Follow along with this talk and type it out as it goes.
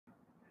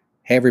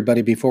Hey,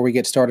 everybody, before we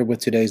get started with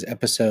today's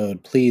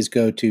episode, please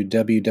go to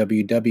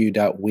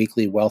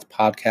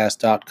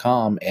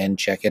www.weeklywealthpodcast.com and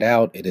check it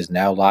out. It is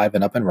now live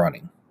and up and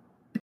running.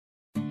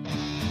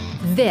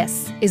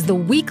 This is the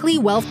Weekly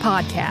Wealth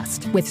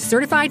Podcast with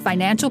certified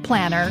financial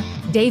planner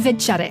David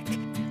Chuddick,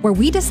 where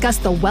we discuss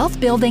the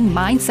wealth-building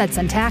mindsets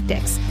and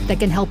tactics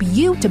that can help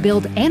you to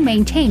build and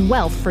maintain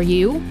wealth for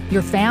you,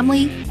 your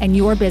family, and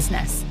your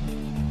business.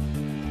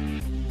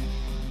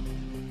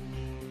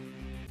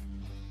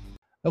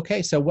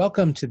 Okay, so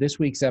welcome to this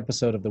week's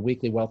episode of the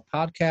Weekly Wealth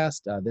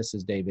Podcast. This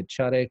is David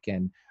Chuddick,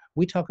 and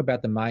we talk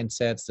about the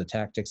mindsets, the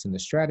tactics, and the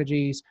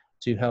strategies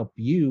to help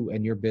you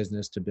and your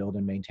business to build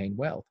and maintain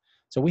wealth.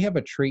 So we have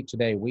a treat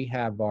today. We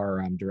have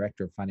our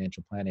Director of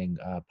Financial Planning,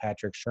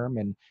 Patrick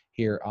Sherman,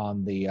 here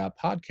on the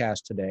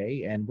podcast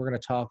today, and we're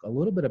going to talk a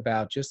little bit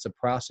about just the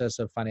process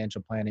of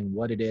financial planning,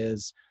 what it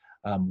is,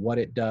 what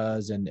it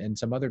does, and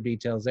some other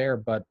details there.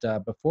 But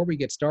before we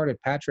get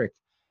started, Patrick,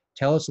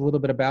 tell us a little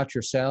bit about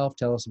yourself,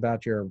 tell us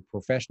about your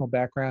professional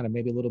background, and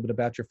maybe a little bit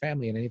about your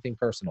family and anything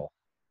personal.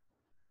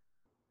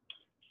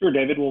 Sure,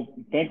 David. Well,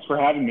 thanks for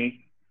having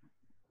me.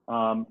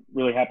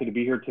 Really happy to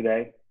be here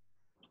today.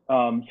 So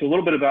a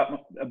little bit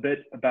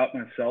about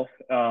myself.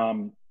 I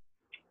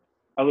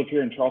live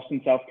here in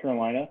Charleston, South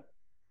Carolina,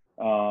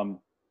 and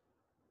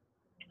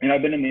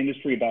I've been in the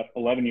industry about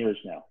 11 years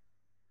now.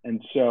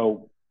 And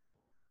so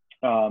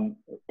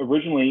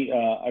originally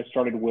I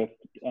started with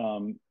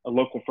a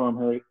local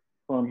firm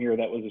here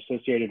that was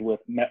associated with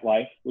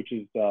MetLife, which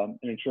is an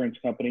insurance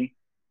company,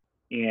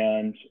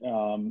 and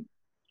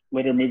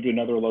later moved to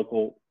another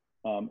local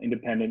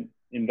independent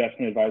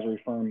investment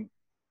advisory firm.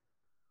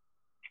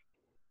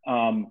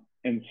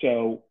 And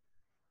so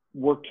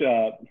worked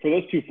for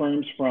those two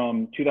firms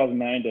from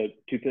 2009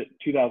 to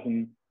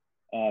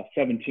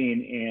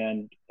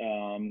 2017.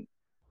 And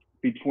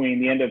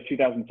between the end of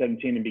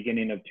 2017 and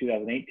beginning of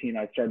 2018,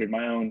 I started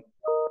my own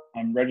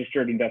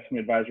registered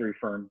investment advisory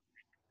firm.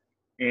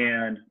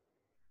 And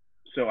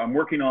so I'm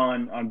working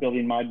on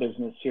building my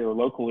business here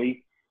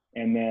locally.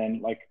 And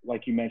then like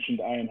you mentioned,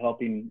 I am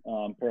helping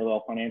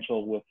Parallel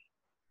Financial with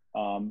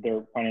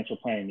their financial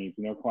planning needs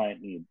and their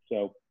client needs.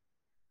 So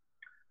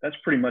that's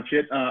pretty much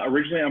it.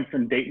 Originally, I'm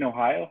from Dayton,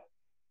 Ohio,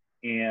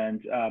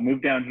 and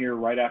moved down here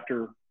right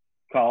after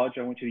college.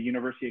 I went to the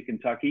University of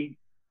Kentucky.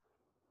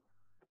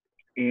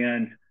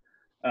 And,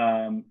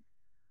 I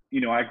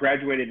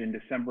graduated in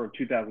December of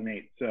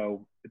 2008.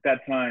 So at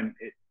that time,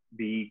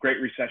 the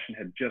Great Recession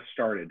had just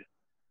started.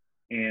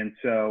 And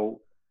so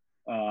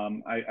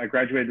I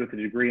graduated with a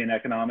degree in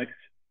economics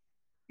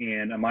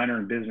and a minor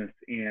in business.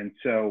 And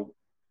so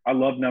I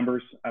love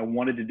numbers. I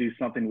wanted to do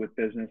something with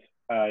business.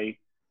 I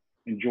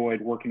enjoyed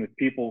working with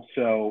people.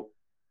 So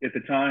at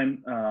the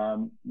time,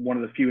 one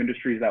of the few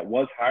industries that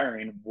was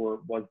hiring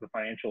was the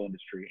financial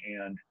industry.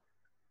 And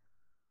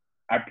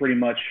I pretty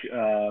much,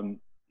 I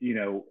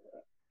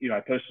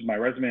posted my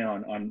resume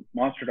on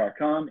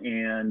monster.com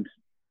and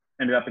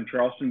ended up in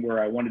Charleston,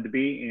 where I wanted to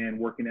be, and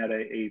working at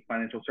a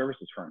financial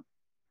services firm.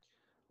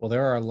 Well,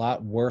 there are a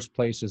lot worse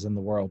places in the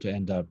world to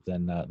end up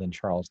than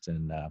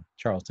Charleston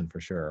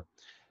for sure.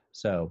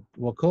 So,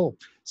 well, cool.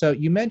 So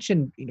you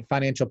mentioned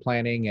financial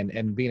planning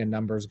and being a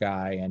numbers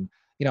guy, and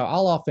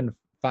I'll often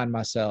find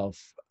myself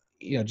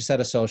just at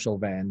a social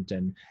event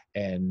and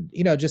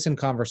just in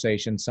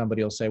conversation,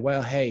 somebody will say,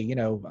 well, hey,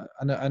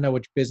 I know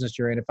which business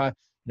you're in. If I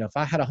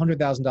had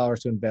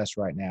 $100,000 to invest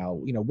right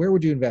now, where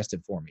would you invest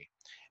it for me?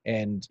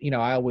 And,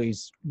 I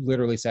always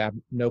literally say, I have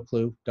no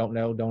clue, don't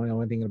know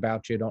anything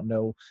about you, don't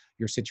know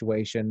your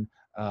situation.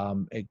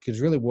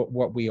 Because really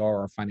what we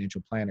are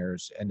financial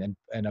planners, and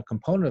a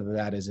component of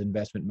that is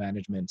investment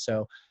management.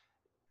 So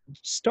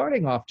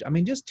starting off,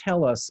 just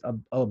tell us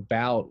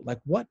about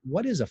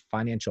what is a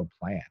financial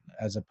plan,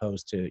 as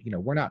opposed to,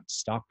 we're not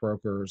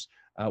stockbrokers.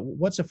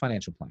 What's a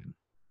financial plan?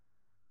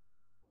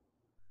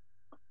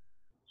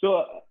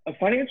 So a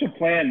financial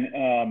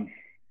plan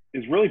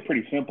is really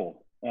pretty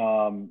simple.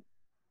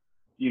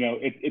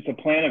 It's a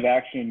plan of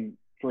action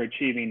for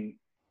achieving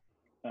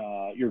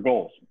your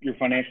goals, your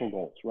financial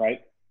goals,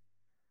 right?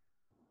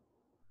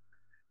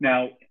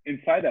 Now,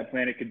 inside that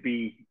plan, it could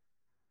be,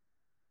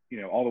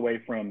 all the way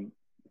from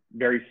a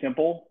very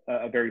simple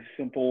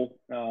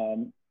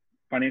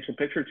financial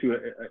picture to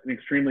an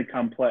extremely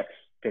complex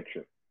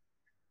picture.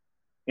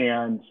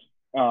 And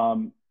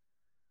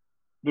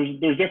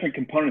there's different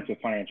components of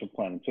financial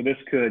planning. So this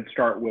could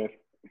start with,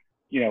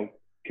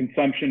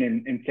 consumption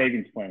and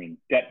savings planning,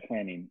 debt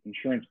planning,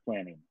 insurance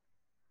planning.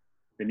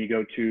 Then you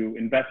go to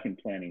investment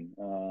planning,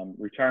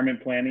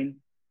 retirement planning,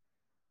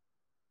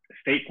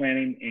 estate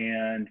planning,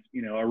 and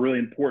a really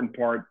important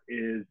part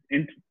is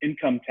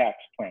income tax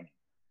planning.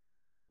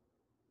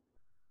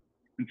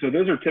 And so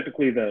those are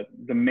typically the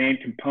main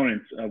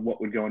components of what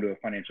would go into a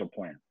financial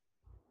plan.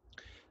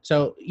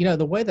 So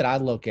the way that I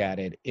look at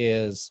it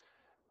is,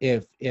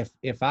 if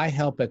I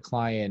help a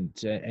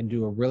client and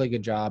do a really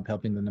good job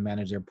helping them to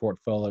manage their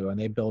portfolio, and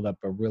they build up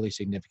a really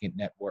significant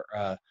net worth,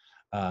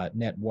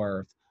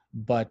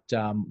 but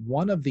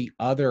one of the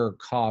other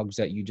cogs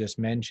that you just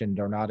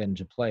mentioned are not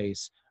into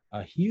place,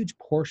 a huge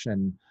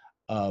portion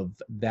of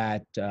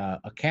that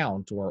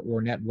account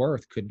or net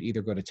worth could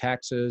either go to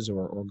taxes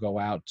or go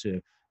out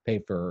to pay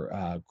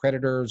for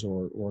creditors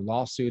or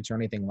lawsuits or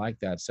anything like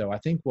that. So I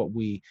think what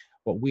we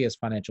as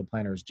financial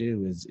planners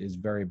do is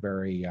very,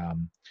 very,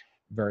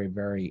 very,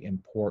 very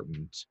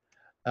important.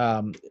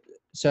 Um,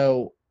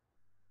 so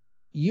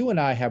you and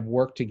I have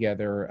worked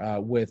together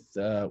with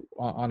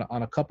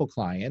on a couple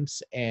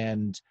clients,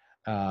 and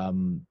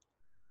um,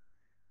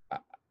 I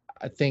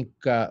I think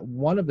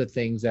one of the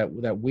things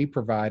that we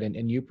provide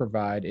and you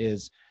provide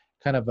is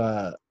kind of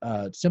a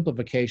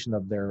simplification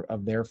of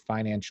their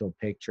financial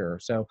picture.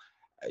 So,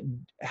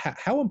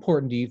 how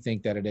important do you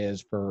think that it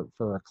is for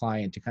a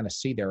client to kind of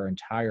see their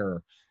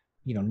entire,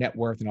 net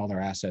worth and all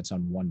their assets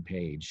on one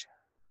page?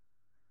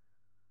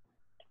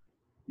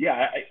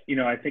 Yeah,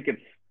 I think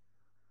it's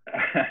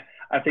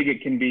I think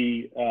it can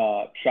be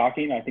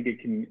shocking. I think it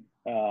can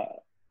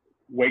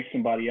wake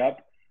somebody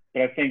up.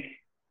 But I think,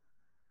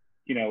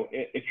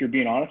 if you're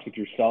being honest with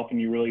yourself and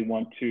you really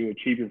want to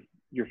achieve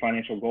your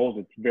financial goals,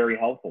 it's very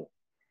helpful.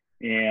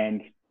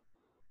 And,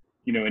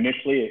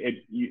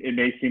 initially it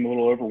may seem a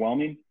little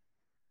overwhelming,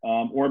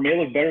 or it may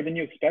look better than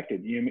you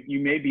expected. You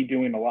may be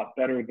doing a lot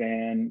better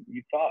than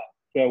you thought.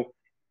 So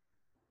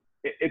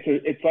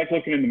it's like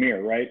looking in the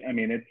mirror, right? I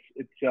mean,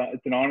 it's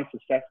an honest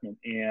assessment,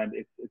 and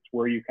it's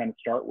where you kind of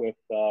start with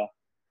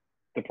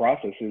the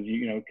process is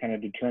kind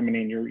of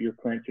determining your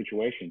current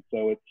situation.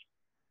 So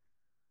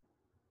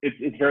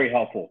it's very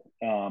helpful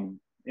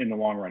in the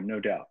long run, no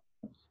doubt.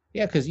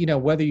 Yeah, because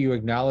whether you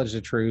acknowledge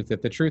the truth,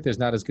 if the truth is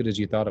not as good as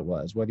you thought it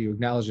was, whether you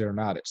acknowledge it or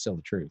not, it's still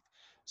the truth.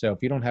 So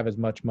if you don't have as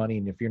much money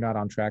and if you're not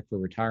on track for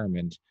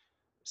retirement,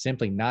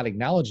 simply not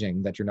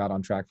acknowledging that you're not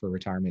on track for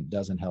retirement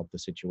doesn't help the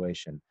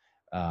situation.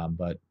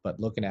 But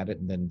looking at it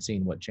and then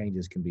seeing what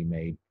changes can be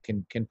made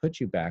can put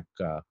you back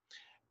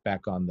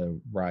on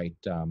the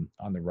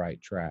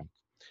right track.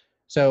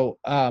 So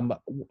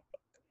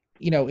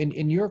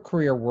in your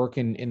career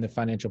working in the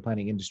financial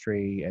planning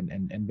industry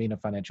and being a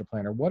financial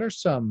planner, what are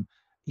some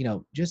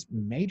just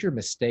major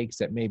mistakes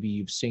that maybe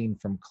you've seen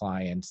from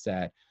clients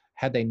that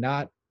had they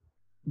not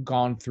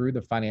gone through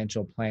the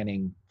financial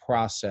planning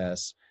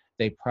process,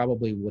 they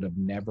probably would have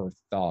never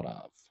thought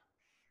of?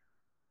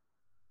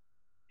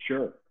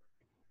 Sure.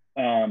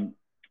 Um,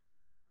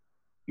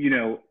 you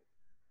know,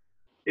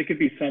 it could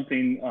be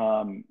something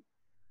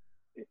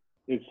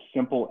as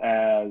simple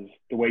as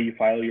the way you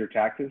file your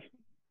taxes.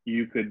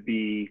 You could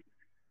be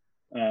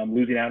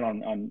losing out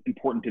on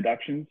important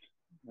deductions.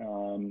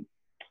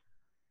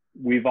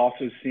 We've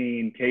also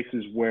seen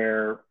cases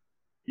where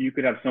you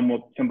could have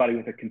somebody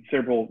with a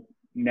considerable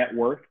net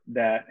worth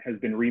that has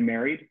been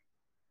remarried.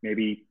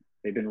 Maybe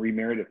they've been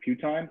remarried a few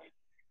times.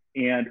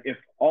 And if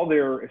all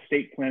their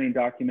estate planning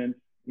documents,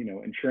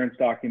 insurance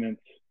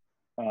documents,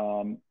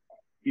 are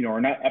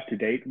not up to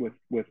date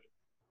with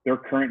their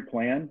current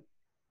plan,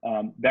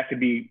 that could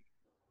be,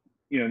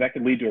 that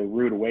could lead to a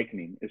rude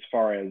awakening as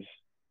far as,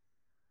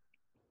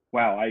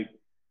 wow,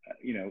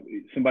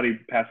 somebody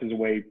passes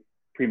away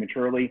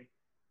prematurely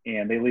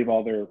and they leave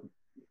all their,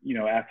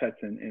 assets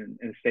and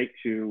estate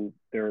to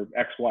their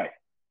ex-wife.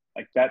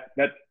 Like that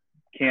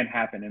can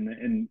happen.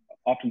 And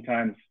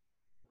oftentimes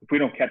if we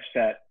don't catch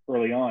that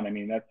early on, I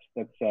mean, that's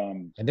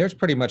And there's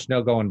pretty much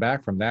no going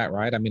back from that,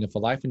 right? I mean, if a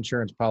life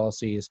insurance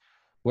policy is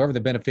whoever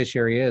the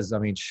beneficiary is, I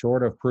mean,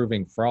 short of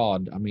proving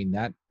fraud, I mean,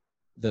 that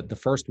the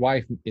first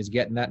wife is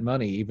getting that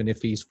money, even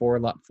if he's four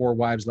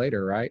wives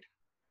later, right?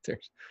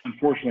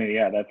 Unfortunately,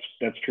 yeah,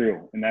 that's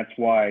true. And that's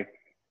why,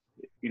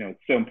 it's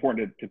so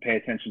important to pay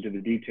attention to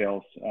the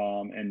details,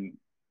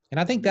 And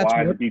I think that's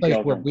why the one place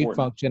details where are we important.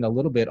 function a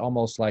little bit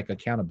almost like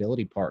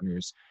accountability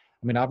partners.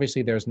 I mean,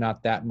 obviously, there's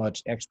not that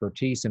much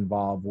expertise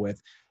involved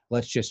with,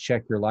 let's just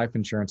check your life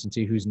insurance and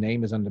see whose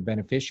name is on the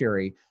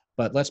beneficiary.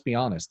 But let's be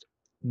honest,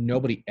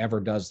 nobody ever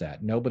does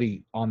that.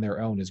 Nobody on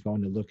their own is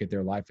going to look at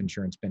their life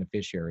insurance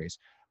beneficiaries.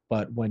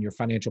 But when your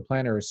financial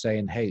planner is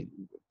saying, hey,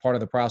 part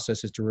of the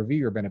process is to review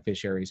your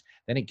beneficiaries,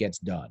 then it gets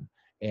done.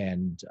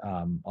 And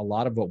a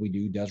lot of what we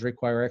do does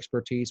require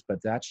expertise, but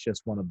that's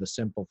just one of the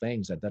simple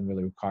things that doesn't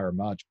really require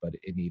much, but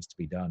it needs to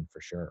be done for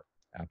sure.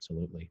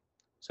 Absolutely.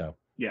 So,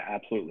 Yeah,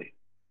 absolutely.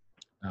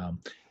 um,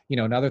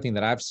 another thing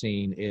that I've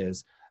seen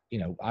is,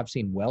 I've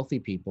seen wealthy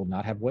people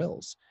not have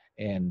wills.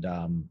 And,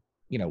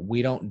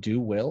 we don't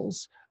do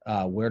wills.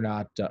 We're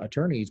not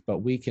attorneys, but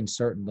we can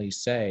certainly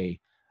say,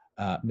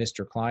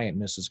 Mr. Client,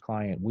 Mrs.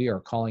 Client, we are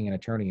calling an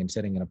attorney and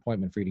setting an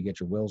appointment for you to get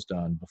your wills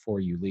done before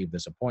you leave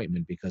this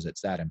appointment because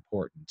it's that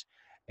important.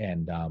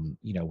 And,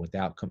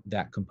 without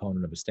that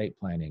component of estate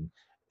planning,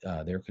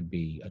 there could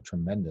be a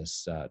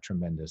tremendous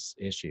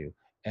issue.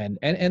 And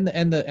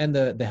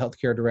the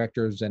healthcare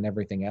directors and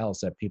everything else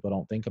that people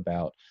don't think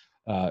about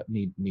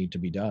need to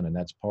be done. And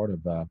that's part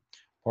of a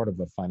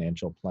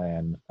financial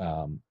plan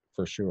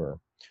for sure.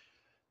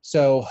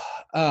 So,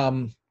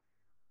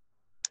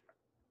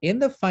 in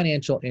the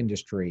financial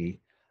industry,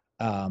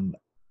 um,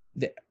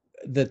 the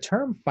the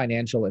term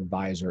financial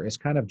advisor is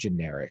kind of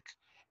generic,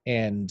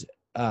 and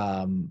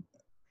um,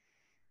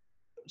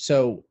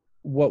 so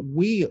what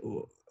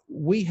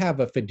we have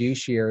a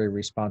fiduciary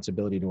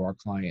responsibility to our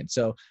clients.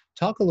 So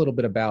talk a little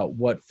bit about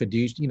what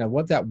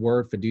what that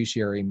word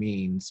fiduciary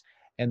means.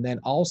 And then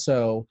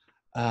also,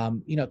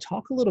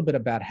 talk a little bit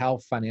about how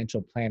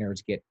financial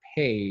planners get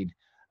paid.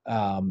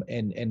 As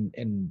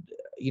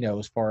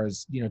far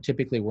as,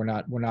 typically we're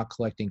not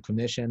collecting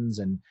commissions,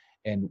 and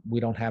we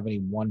don't have any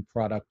one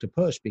product to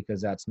push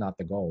because that's not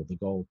the goal. The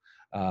goal.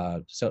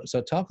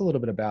 So talk a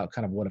little bit about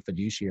kind of what a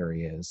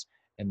fiduciary is,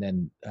 and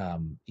then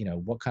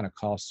what kind of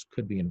costs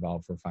could be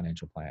involved for a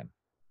financial plan.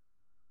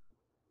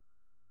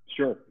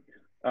 Sure.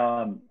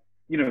 So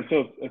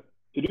a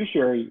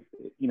fiduciary,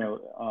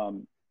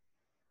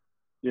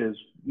 is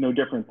no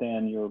different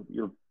than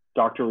your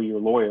doctor or your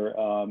lawyer.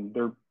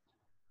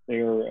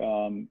 They're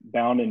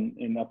bound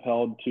and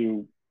upheld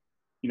to,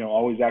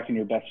 always act in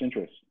your best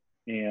interest.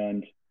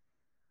 And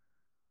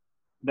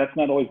that's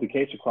not always the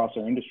case across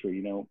our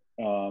industry.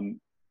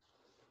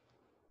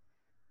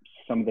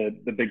 Some of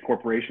the big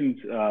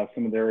corporations,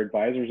 some of their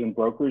advisors and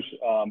brokers,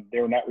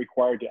 they're not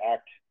required to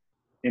act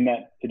in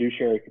that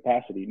fiduciary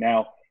capacity.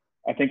 Now,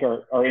 I think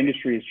our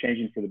industry is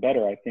changing for the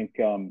better. I think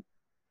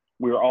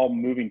we're all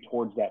moving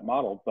towards that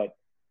model, but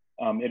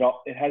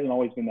it hasn't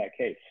always been that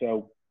case.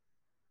 So,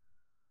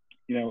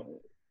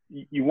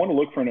 you want to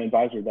look for an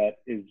advisor that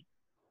is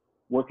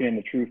working in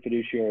the true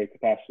fiduciary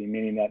capacity,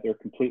 meaning that they're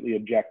completely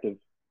objective.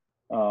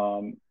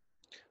 So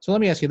let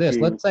me ask you this.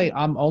 Let's say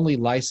I'm only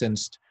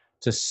licensed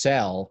to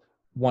sell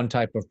one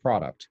type of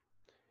product.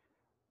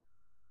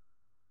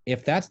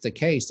 If that's the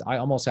case, I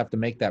almost have to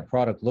make that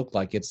product look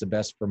like it's the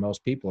best for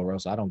most people, or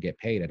else I don't get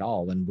paid at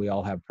all. And we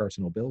all have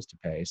personal bills to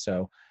pay.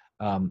 So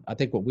I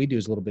think what we do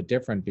is a little bit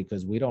different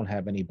because we don't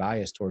have any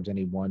bias towards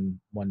any one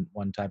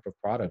type of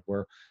product,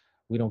 where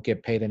we don't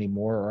get paid any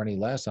more or any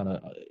less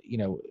on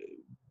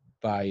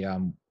by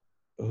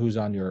who's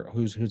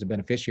a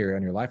beneficiary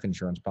on your life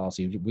insurance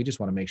policy. We just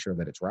want to make sure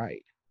that it's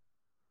right.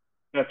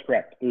 That's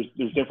correct.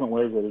 There's different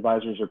ways that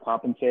advisors are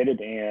compensated,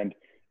 and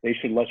they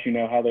should let you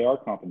know how they are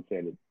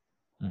compensated.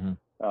 Mm-hmm.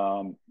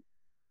 I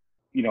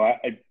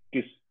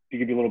just to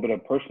give you a little bit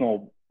of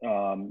personal,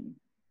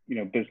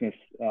 business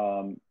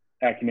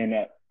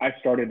acumen. I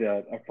started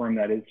a firm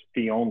that is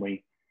fee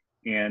only,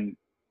 and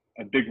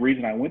a big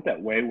reason I went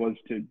that way was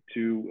to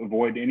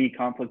avoid any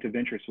conflict of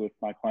interest with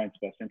my client's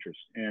best interest.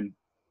 And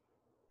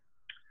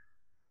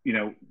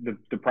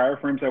the prior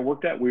firms I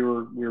worked at, we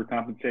were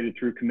compensated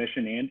through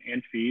commission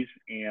and fees,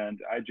 and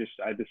I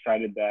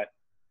decided that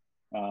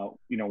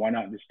why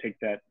not just take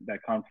that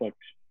conflict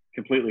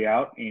completely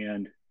out,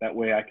 and that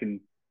way I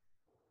can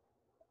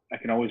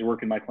always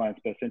work in my client's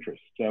best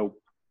interest. So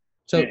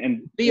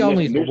fee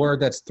only is the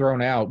word that's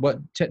thrown out. What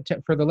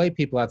for the lay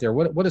people out there?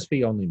 What does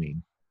fee only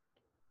mean?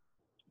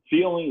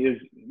 Fee only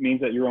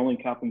means that you're only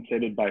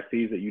compensated by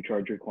fees that you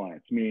charge your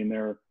clients. Meaning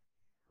there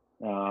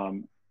are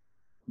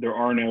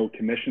no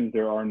commissions,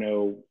 there are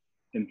no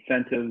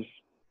incentives,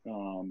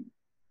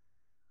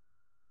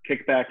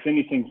 kickbacks,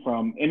 anything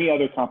from any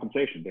other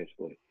compensation,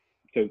 basically.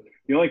 So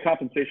the only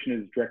compensation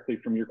is directly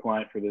from your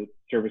client for the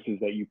services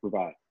that you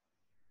provide.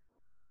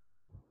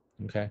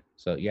 Okay.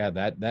 So yeah,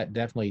 that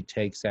definitely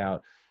takes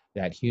out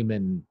that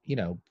human,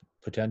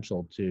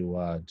 potential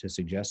to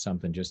suggest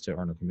something just to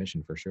earn a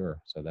commission, for sure.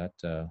 So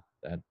that's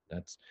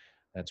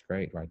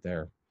great right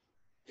there.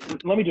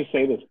 Let me just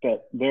say this,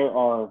 that there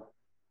are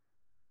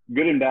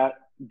good and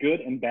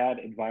bad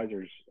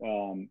advisors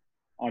on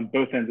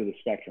both ends of the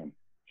spectrum.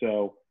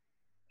 So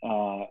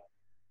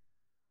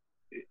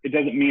it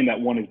doesn't mean that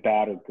one is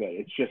bad or good.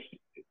 It's just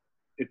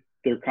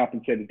they're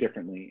compensated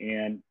differently,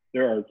 and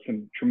there are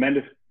some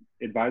tremendous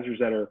advisors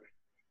that are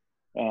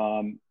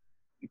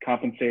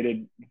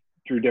compensated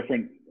through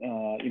different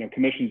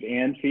commissions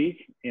and fees,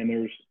 and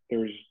there's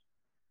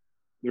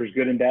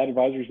good and bad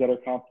advisors that are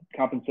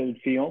compensated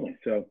fee only.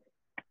 So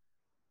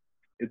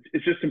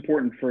it's just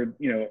important for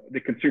the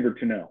consumer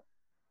to know.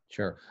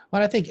 Sure.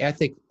 Well, I think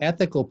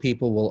ethical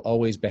people will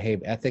always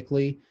behave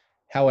ethically.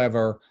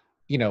 However,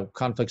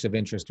 conflicts of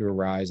interest do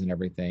arise and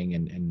everything,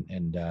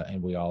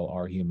 and we all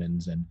are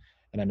humans. And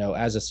I know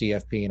as a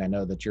CFP, and I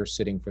know that you're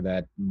sitting for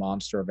that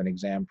monster of an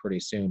exam pretty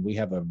soon, we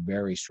have a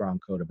very strong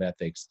code of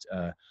ethics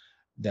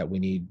that we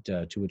need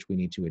to which we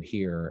need to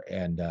adhere,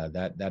 and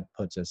that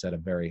puts us at a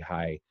very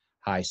high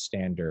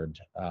standard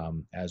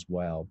as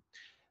well.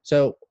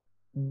 So,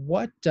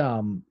 what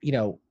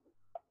the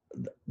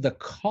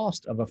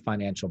cost of a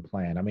financial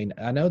plan? I mean,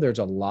 I know there's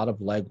a lot of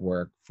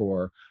legwork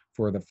for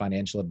the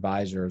financial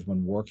advisors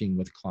when working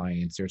with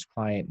clients. There's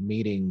client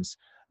meetings.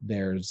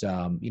 There's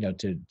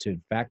to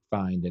fact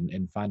find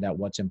and find out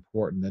what's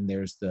important. Then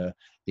there's the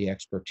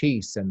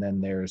expertise, and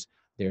then there's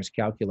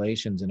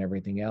calculations and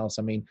everything else.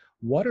 I mean,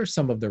 what are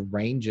some of the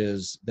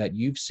ranges that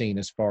you've seen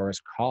as far as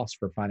costs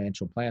for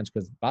financial plans?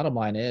 Because bottom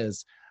line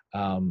is,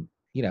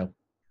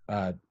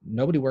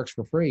 nobody works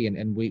for free,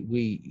 and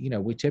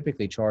we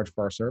typically charge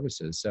for our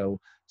services. So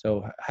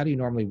how do you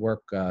normally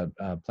work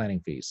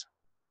planning fees?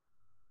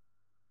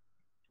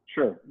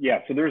 Sure.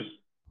 Yeah. So there's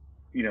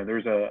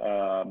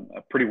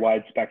a pretty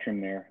wide spectrum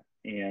there,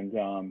 and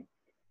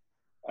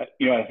I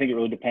think it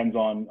really depends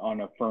on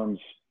a firm's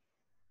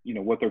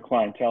what their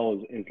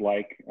clientele is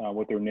like,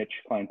 what their niche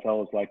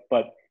clientele is like.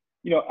 But,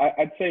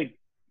 I'd say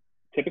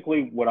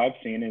typically what I've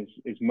seen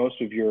is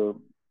most of your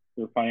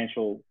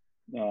financial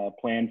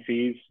plan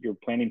fees, your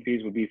planning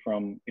fees would be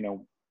from,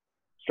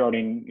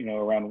 starting,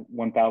 around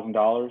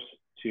 $1,000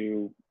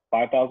 to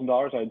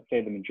 $5,000. I'd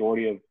say the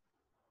majority of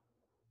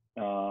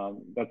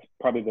that's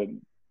probably the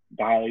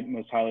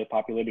most highly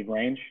populated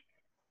range.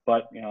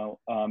 But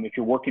if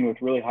you're working with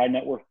really high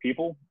net worth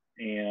people,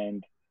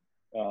 and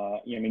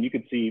you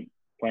could see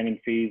planning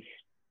fees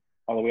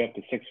all the way up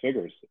to six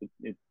figures.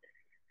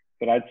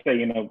 But I'd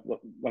say,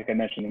 like I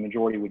mentioned, the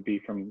majority would be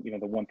from the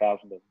 $1,000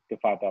 to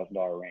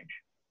 $5,000 range.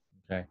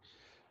 Okay.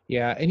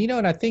 Yeah.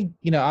 And I think,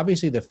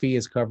 obviously the fee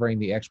is covering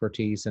the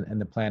expertise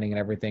and the planning and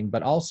everything,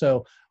 but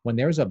also when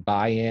there's a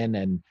buy-in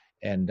and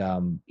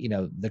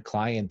the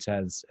client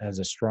has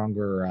a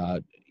stronger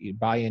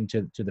buy-in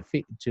to the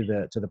fee,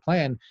 to the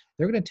plan,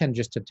 they're going to tend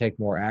just to take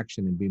more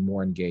action and be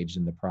more engaged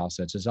in the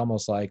process. It's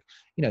almost like,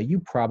 you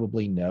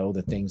probably know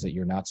the things that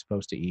you're not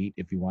supposed to eat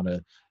if you want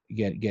to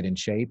get in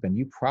shape, and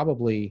you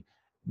probably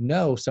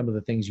know some of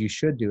the things you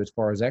should do as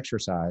far as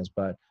exercise,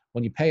 but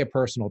when you pay a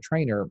personal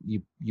trainer,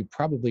 you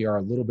probably are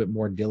a little bit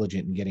more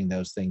diligent in getting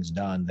those things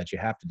done that you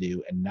have to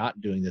do and not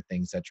doing the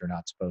things that you're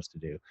not supposed to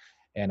do.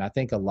 And I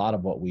think a lot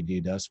of what we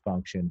do does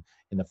function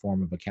in the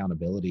form of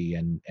accountability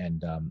and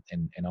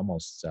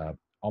almost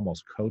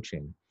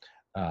coaching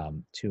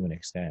to an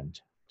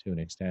extent.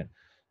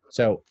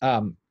 So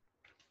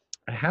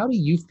how do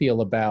you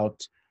feel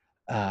about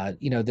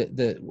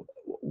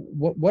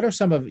what are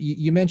some of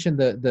you mentioned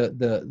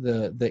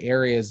the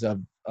areas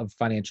of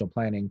financial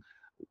planning.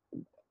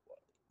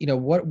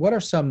 What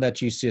are some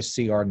that you just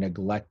see are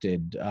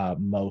neglected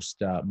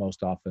most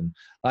often?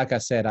 Like I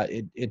said,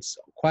 it's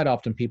quite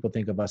often people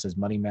think of us as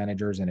money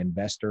managers and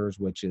investors,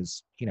 which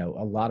is a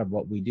lot of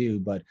what we do,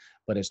 but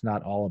it's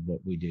not all of what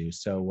we do.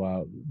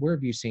 So where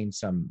have you seen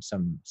some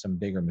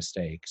bigger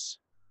mistakes?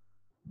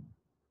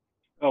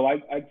 Oh,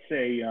 I'd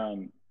say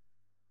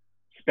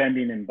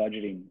spending and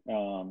budgeting,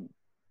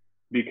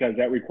 because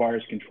that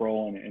requires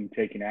control and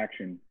taking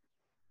action.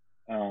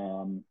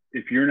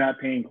 If you're not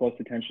paying close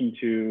attention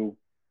to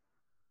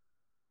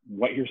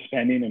what you're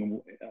spending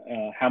and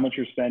how much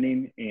you're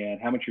spending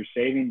and how much you're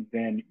saving,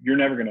 then you're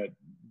never going to,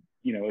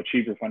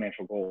 achieve your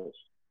financial goals.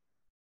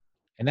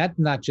 And that's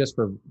not just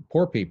for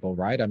poor people,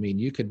 right? I mean,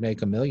 you could make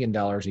 $1 million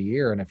a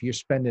year, and if you're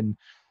spending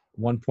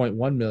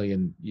 1.1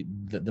 million,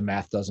 the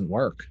math doesn't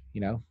work,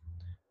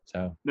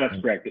 So that's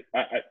correct.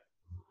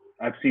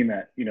 I've seen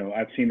that.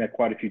 I've seen that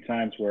quite a few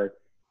times where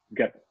you've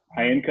got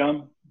high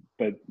income,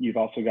 but you've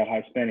also got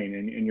high spending,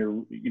 and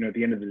you're, at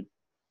the end of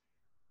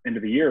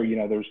the year,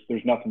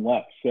 there's nothing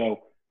left. So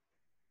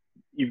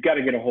you've got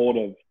to get a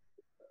hold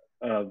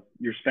of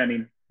your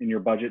spending and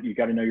your budget. You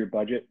got to know your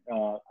budget.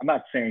 I'm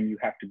not saying you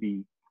have to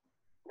be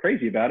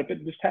crazy about it,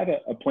 but just have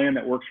a plan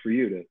that works for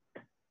you,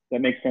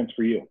 that makes sense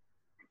for you.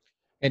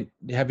 And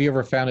have you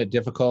ever found it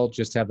difficult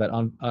just to have that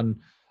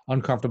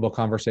uncomfortable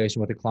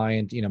conversation with a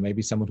client,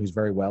 maybe someone who's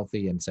very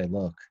wealthy, and say,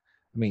 look,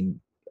 I mean,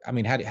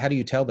 how do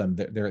you tell them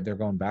that they're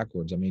going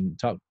backwards? I mean,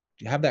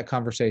 have that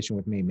conversation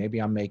with me.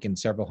 Maybe I'm making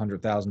several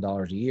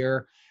 $100,000 a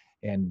year,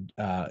 and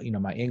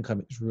my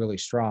income is really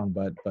strong,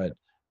 but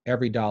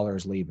every dollar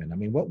is leaving. I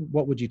mean,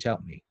 what would you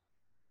tell me?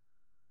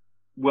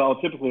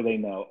 Well, typically they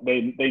know.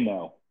 They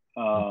know.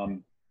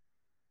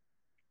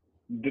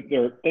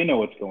 They know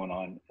what's going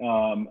on.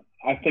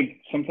 I think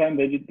sometimes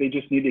they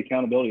just need the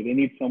accountability. They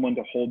need someone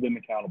to hold them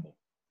accountable,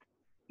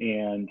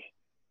 and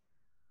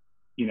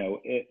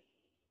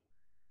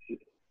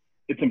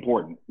it's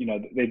important.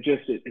 At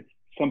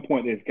some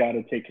point they've got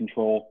to take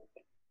control,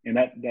 and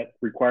that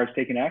requires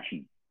taking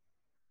action.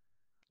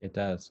 It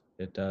does.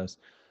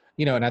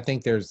 And I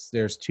think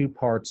there's two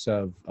parts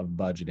of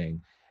budgeting,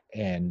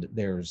 and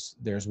there's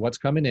what's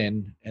coming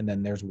in, and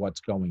then there's what's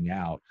going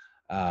out.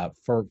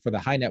 For the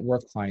high net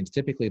worth clients,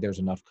 typically there's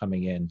enough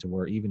coming in to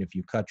where even if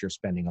you cut your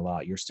spending a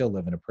lot, you're still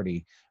living a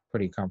pretty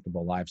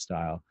comfortable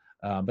lifestyle.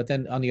 But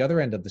then on the other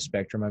end of the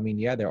spectrum, I mean,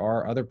 yeah, there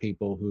are other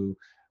people who,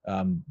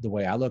 the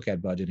way I look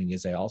at budgeting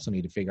is they also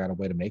need to figure out a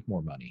way to make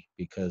more money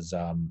because,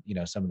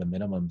 some of the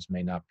minimums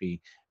may not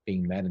be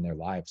being met in their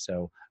life.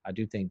 So I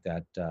do think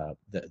that the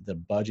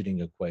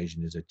budgeting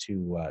equation is a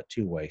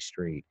two-way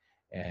street.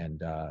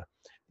 And,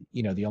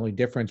 the only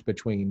difference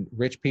between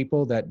rich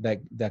people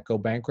that go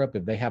bankrupt,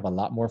 if they have a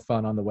lot more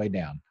fun on the way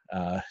down.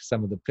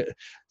 Some of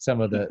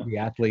the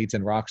athletes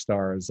and rock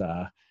stars,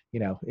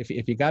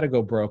 if you got to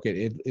go broke,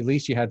 at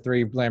least you had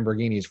 3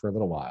 Lamborghinis for a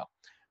little while.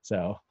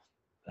 So,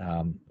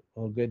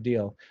 well, good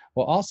deal.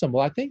 Well, awesome.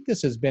 Well, I think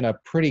this has been a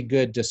pretty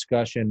good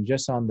discussion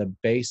just on the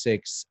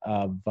basics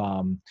of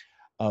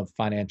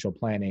financial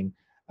planning.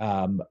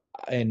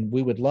 And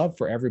we would love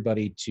for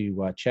everybody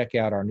to check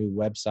out our new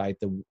website,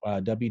 the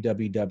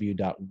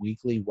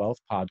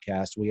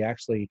www.weeklywealthpodcast. We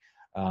actually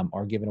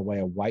are giving away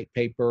a white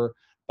paper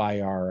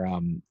by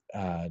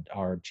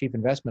our chief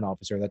investment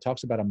officer that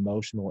talks about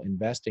emotional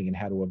investing and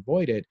how to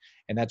avoid it.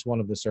 And that's one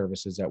of the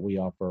services that we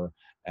offer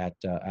at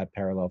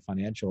Parallel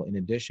Financial, in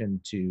addition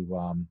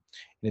to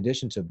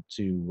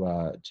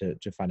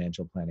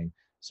financial planning.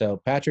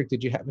 So, Patrick,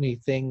 did you have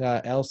anything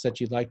else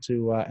that you'd like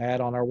to add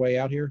on our way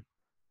out here?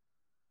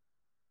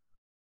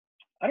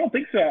 I don't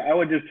think so. I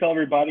would just tell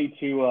everybody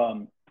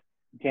to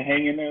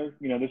hang in there.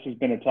 You know, this has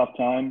been a tough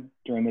time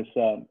during this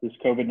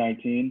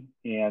COVID-19,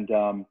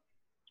 and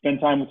spend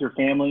time with your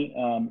family.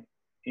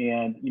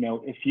 And you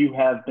know, if you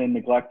have been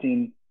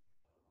neglecting,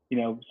 you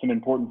know, some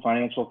important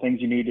financial things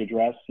you need to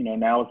address, you know,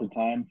 now is the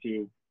time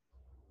to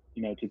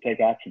take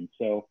action.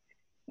 So,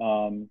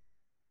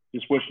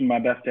 just wishing my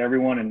best to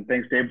everyone, and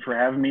thanks, David, for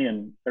having me.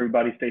 And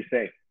everybody, stay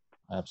safe.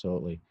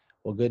 Absolutely.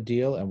 Well, good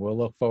deal. And we'll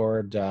look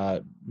forward,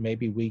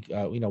 maybe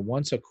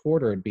once a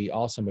quarter, it'd be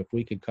awesome if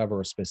we could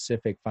cover a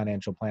specific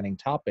financial planning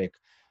topic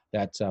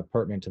that's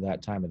pertinent to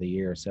that time of the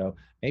year. So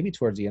maybe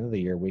towards the end of the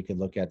year, we could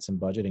look at some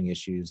budgeting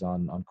issues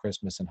on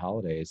Christmas and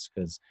holidays,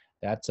 because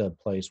that's a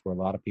place where a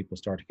lot of people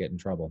start to get in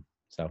trouble.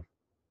 So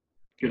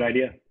good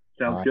idea.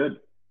 Sounds right.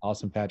 Good.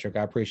 Awesome, Patrick.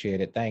 I appreciate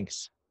it.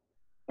 Thanks.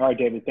 All right,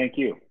 David. Thank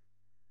you.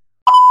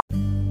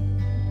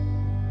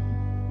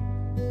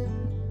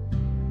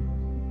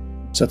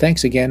 So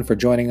thanks again for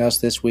joining us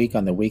this week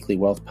on the Weekly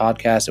Wealth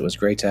Podcast. It was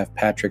great to have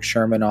Patrick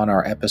Sherman on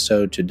our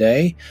episode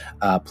today.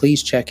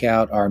 Please check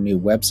out our new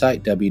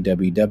website,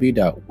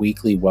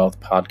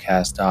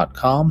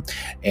 www.weeklywealthpodcast.com.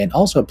 And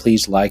also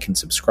please like and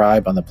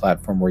subscribe on the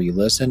platform where you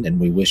listen, and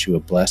we wish you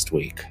a blessed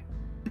week.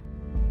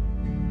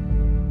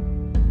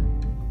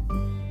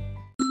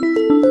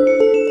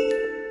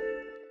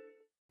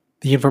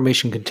 The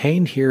information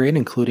contained herein,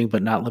 including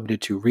but not limited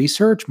to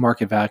research,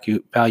 market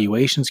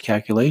valuations,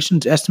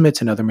 calculations,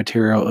 estimates, and other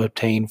material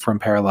obtained from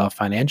Parallel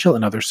Financial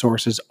and other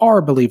sources,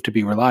 are believed to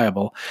be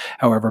reliable.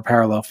 However,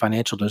 Parallel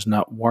Financial does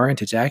not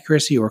warrant its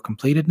accuracy or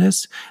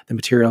completeness. The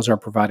materials are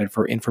provided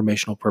for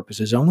informational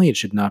purposes only. It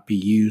should not be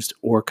used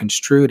or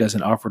construed as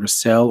an offer to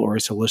sell or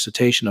a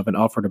solicitation of an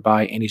offer to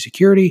buy any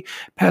security.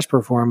 Past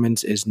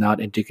performance is not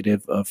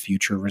indicative of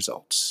future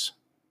results.